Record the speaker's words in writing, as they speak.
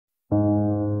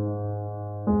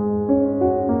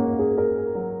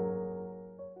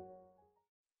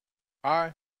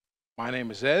Hi, my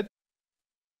name is Ed,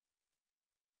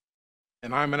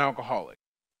 and I'm an alcoholic.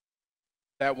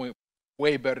 That went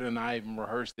way better than I even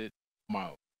rehearsed it on my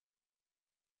own.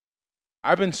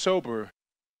 I've been sober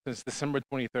since December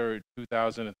 23rd,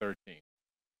 2013.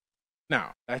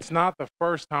 Now, that's not the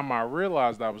first time I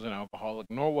realized I was an alcoholic,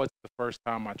 nor was it the first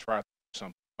time I tried to do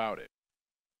something about it.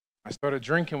 I started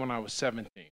drinking when I was 17.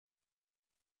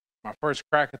 My first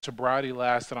crack at sobriety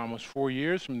lasted almost 4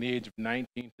 years from the age of 19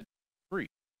 to 3.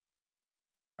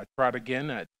 I tried again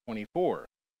at 24.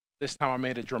 This time I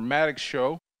made a dramatic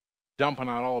show, dumping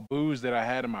out all the booze that I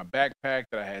had in my backpack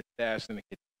that I had stashed in the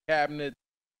kitchen cabinet,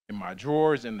 in my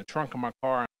drawers, in the trunk of my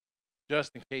car,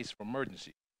 just in case of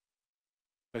emergency.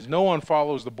 Because no one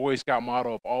follows the Boy Scout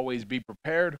motto of always be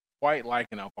prepared quite like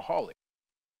an alcoholic.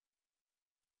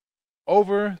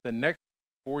 Over the next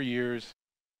 4 years,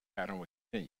 the pattern would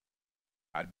continue.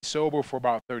 I'd be sober for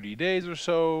about 30 days or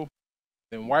so,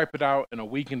 then wipe it out in a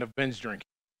weekend of binge drinking.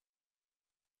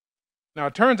 Now,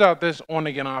 it turns out this on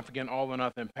again, off again, all or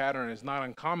nothing pattern is not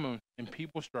uncommon in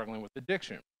people struggling with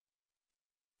addiction. In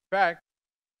fact,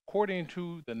 according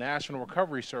to the National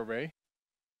Recovery Survey,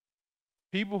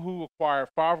 people who acquired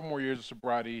 5 or more years of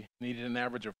sobriety needed an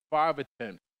average of 5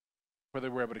 attempts before they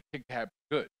were able to kick the habit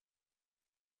good.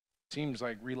 Seems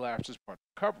like relapse is part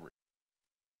of recovery.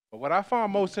 But what I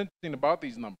found most interesting about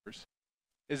these numbers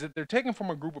is that they're taken from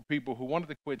a group of people who wanted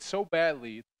to quit so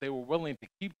badly that they were willing to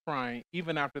keep trying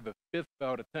even after the 5th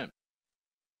failed attempt.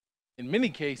 In many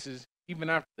cases, even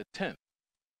after the 10th.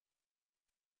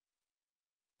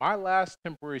 My last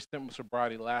temporary stint with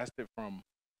sobriety lasted from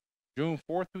June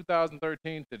 4th,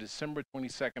 2013 to December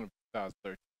 22nd of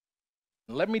 2013.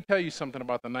 And let me tell you something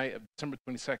about the night of December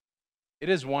 22nd. It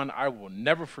is one I will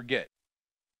never forget,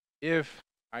 if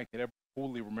I could ever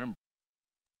fully remember.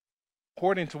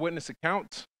 According to witness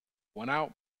accounts, went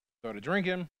out, started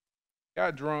drinking,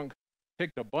 got drunk,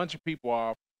 picked a bunch of people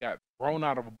off, got thrown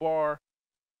out of a bar,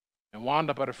 and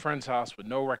wound up at a friend's house with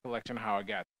no recollection of how I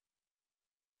got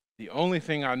there. The only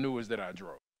thing I knew was that I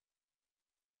drove.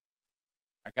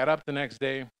 I got up the next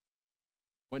day,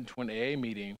 went to an AA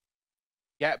meeting,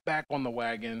 got back on the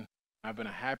wagon. I've been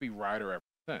a happy rider ever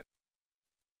since.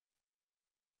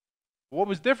 What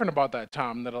was different about that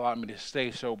time that allowed me to stay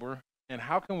sober, and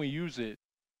how can we use it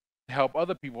to help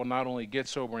other people not only get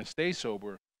sober and stay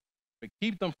sober, but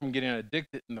keep them from getting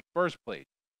addicted in the first place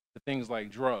to things like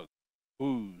drugs,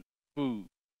 booze, food,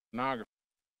 pornography,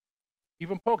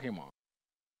 even Pokemon?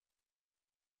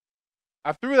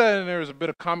 I threw that in there as a bit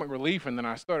of comic relief, and then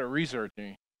I started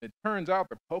researching. It turns out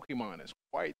that Pokemon is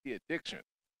quite the addiction.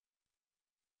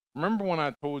 Remember when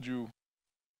I told you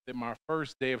that my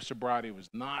first day of sobriety was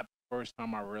not the first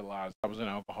time I realized I was an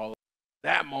alcoholic?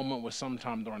 That moment was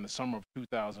sometime during the summer of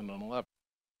 2011.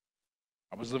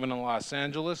 I was living in Los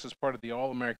Angeles as part of the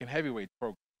All-American Heavyweight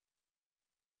program.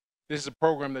 This is a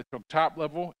program that took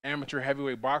top-level amateur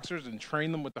heavyweight boxers and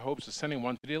trained them with the hopes of sending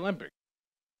one to the Olympics.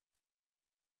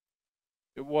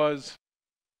 It was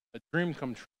a dream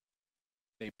come true.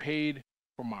 They paid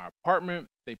for my apartment,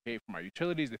 they paid for my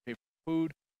utilities, they paid for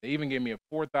food, they even gave me a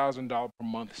 $4,000 per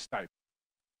month stipend.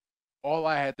 All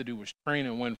I had to do was train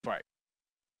and win fights.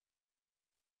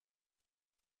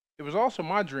 It was also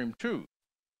my dream too,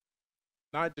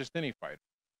 not just any fighter.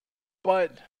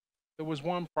 But there was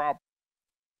one problem.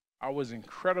 I was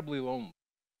incredibly lonely.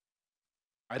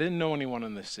 I didn't know anyone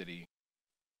in the city.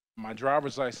 My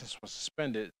driver's license was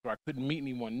suspended, so I couldn't meet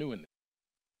anyone new in it.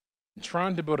 And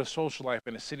trying to build a social life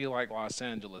in a city like Los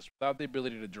Angeles without the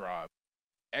ability to drive,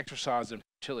 exercise, and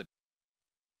fertility,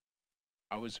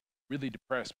 I was really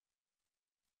depressed.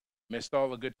 Missed all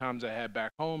the good times I had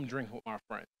back home drinking with my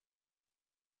friends.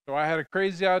 So I had a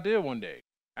crazy idea one day,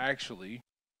 actually,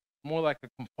 more like a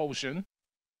compulsion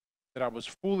that I was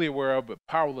fully aware of but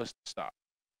powerless to stop.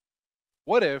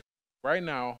 What if, right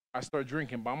now, I start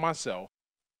drinking by myself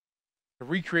to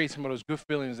recreate some of those good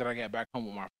feelings that I got back home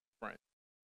with my friends?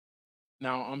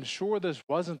 Now, I'm sure this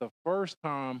wasn't the first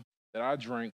time that I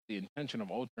drank with the intention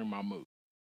of altering my mood,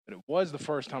 but it was the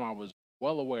first time I was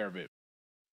well aware of it.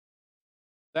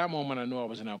 That moment, I knew I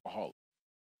was an alcoholic,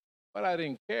 but I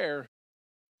didn't care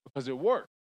because it worked.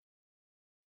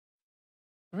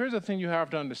 Here's the thing you have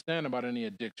to understand about any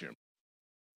addiction.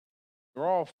 They're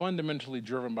all fundamentally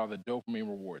driven by the dopamine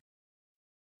reward.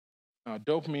 Now,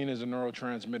 dopamine is a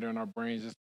neurotransmitter in our brains.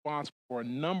 It's responsible for a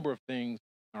number of things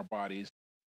in our bodies,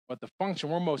 but the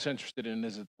function we're most interested in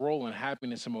is its role in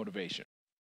happiness and motivation.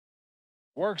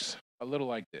 It works a little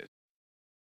like this.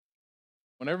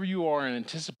 Whenever you are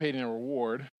anticipating a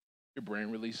reward, your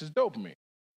brain releases dopamine.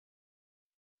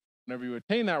 Whenever you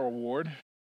attain that reward,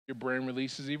 your brain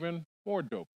releases even more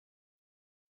dopamine.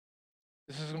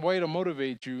 This is a way to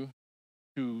motivate you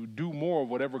to do more of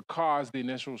whatever caused the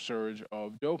initial surge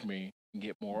of dopamine and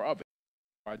get more of it.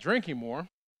 By drinking more,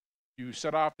 you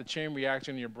set off the chain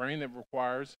reaction in your brain that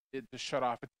requires it to shut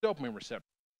off its dopamine receptor.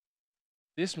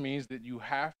 This means that you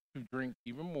have to drink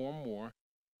even more and more to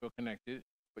feel connected,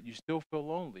 but you still feel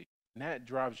lonely. And that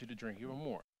drives you to drink even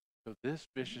more. So this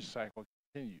vicious cycle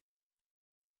continues.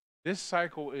 This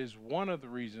cycle is one of the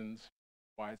reasons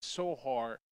why it's so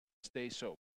hard to stay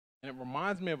sober. And it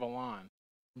reminds me of a line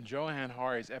from Johann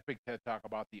Hari's epic TED Talk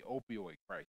about the opioid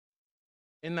crisis.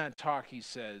 In that talk, he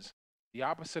says, the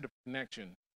opposite of connection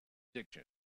is addiction.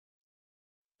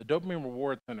 The dopamine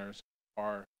reward centers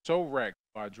are so wrecked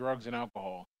by drugs and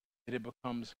alcohol that it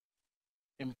becomes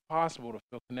impossible to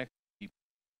feel connected to people.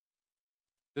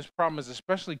 This problem is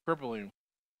especially crippling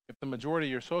if the majority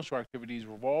of your social activities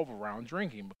revolve around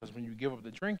drinking, because when you give up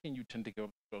the drinking, you tend to give up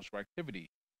the social activity,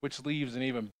 which leaves an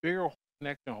even bigger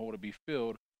connection hole to be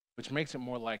filled, which makes it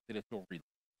more likely that you'll relapse.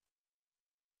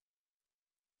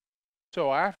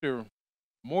 So after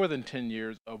more than 10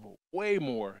 years of way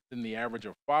more than the average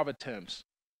of 5 attempts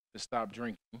to stop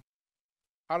drinking,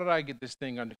 how did I get this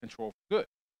thing under control for good?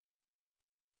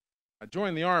 I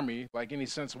joined the Army like any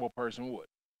sensible person would.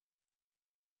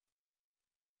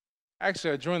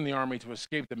 Actually, I joined the Army to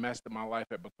escape the mess that my life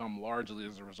had become largely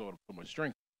as a result of so much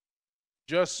drinking.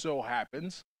 Just so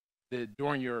happens that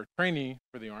during your training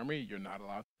for the Army, you're not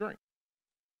allowed to drink.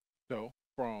 So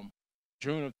from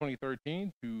June of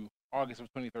 2013 to August of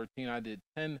 2013, I did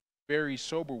 10 very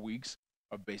sober weeks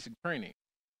of basic training.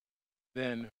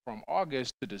 Then from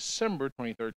August to December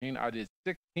 2013, I did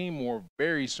 16 more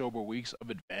very sober weeks of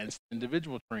advanced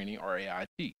individual training, or AIT.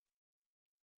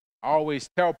 I always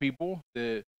tell people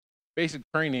that basic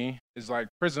training is like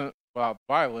prison without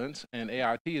violence, and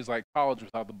AIT is like college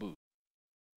without the booze.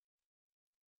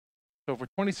 So for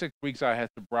 26 weeks, I had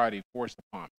sobriety forced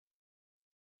upon me.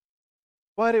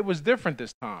 But it was different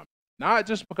this time. Not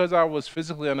just because I was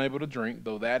physically unable to drink,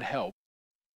 though that helped,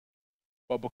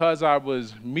 but because I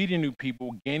was meeting new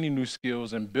people, gaining new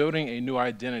skills, and building a new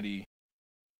identity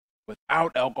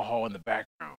without alcohol in the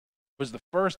background. It was the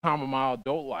first time in my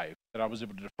adult life that I was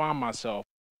able to define myself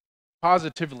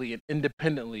positively and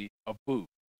independently of booze.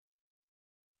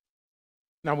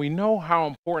 Now, we know how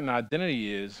important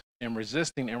identity is in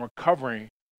resisting and recovering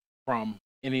from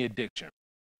any addiction.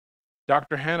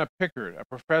 Dr. Hannah Pickard, a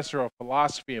professor of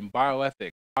philosophy and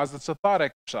bioethics, posits a thought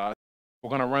exercise we're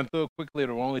going to run through it quickly.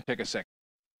 It'll only take a second.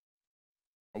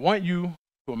 I want you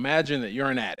to imagine that you're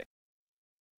an addict.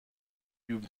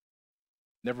 If you've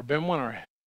never been one or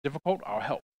difficult, I'll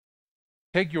help.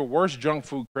 Take your worst junk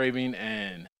food craving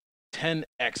and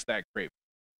 10x that craving.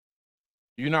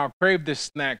 You now crave this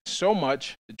snack so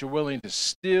much that you're willing to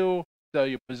still sell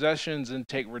your possessions and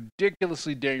take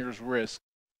ridiculously dangerous risks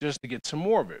just to get some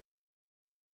more of it.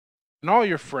 And all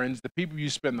your friends, the people you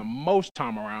spend the most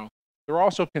time around, they're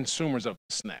also consumers of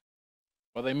the snack.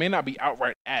 While they may not be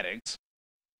outright addicts,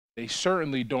 they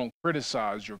certainly don't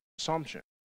criticize your consumption.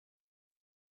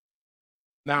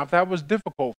 Now, if that was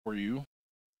difficult for you,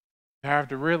 you have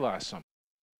to realize something.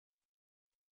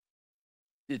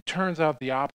 It turns out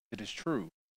the opposite is true.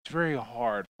 It's very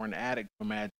hard for an addict to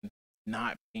imagine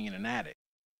not being an addict.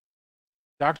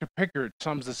 Dr. Pickard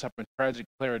sums this up in tragic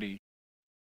clarity.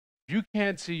 If you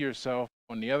can't see yourself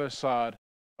on the other side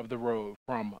of the road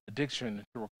from addiction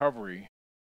to recovery,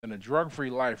 then a drug-free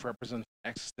life represents an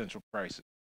existential crisis.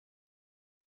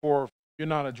 Or if you're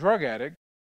not a drug addict,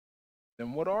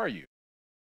 then what are you?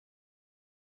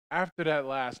 After that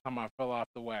last time I fell off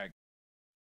the wagon,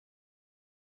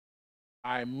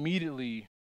 I immediately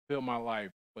filled my life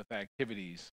with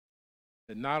activities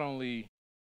that not only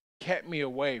kept me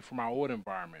away from my old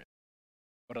environment,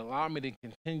 but allowed me to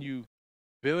continue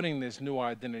building this new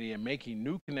identity and making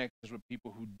new connections with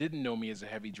people who didn't know me as a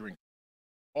heavy drinker.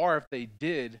 Or if they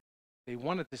did, they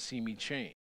wanted to see me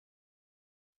change.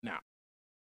 Now,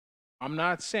 I'm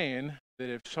not saying that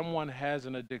if someone has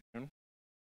an addiction,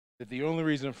 that the only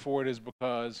reason for it is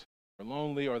because they're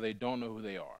lonely or they don't know who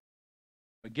they are.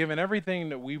 But given everything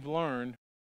that we've learned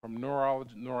from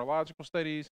neurological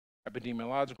studies,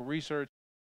 epidemiological research,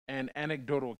 and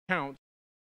anecdotal accounts,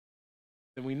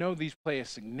 then we know these play a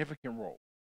significant role.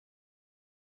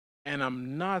 And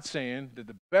I'm not saying that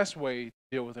the best way to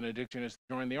deal with an addiction is to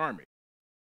join the Army.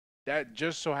 That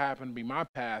just so happened to be my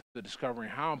path to discovering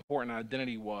how important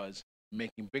identity was in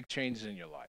making big changes in your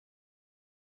life.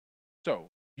 So,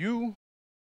 you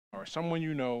or someone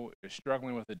you know is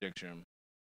struggling with addiction,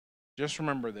 just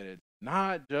remember that it's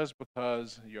not just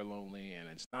because you're lonely and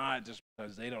it's not just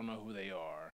because they don't know who they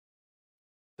are.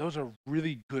 Those are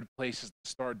really good places to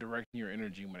start directing your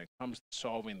energy when it comes to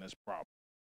solving this problem.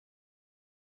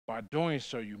 by doing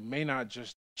so, you may not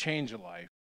just change a life,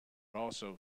 but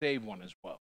also save one as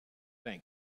well.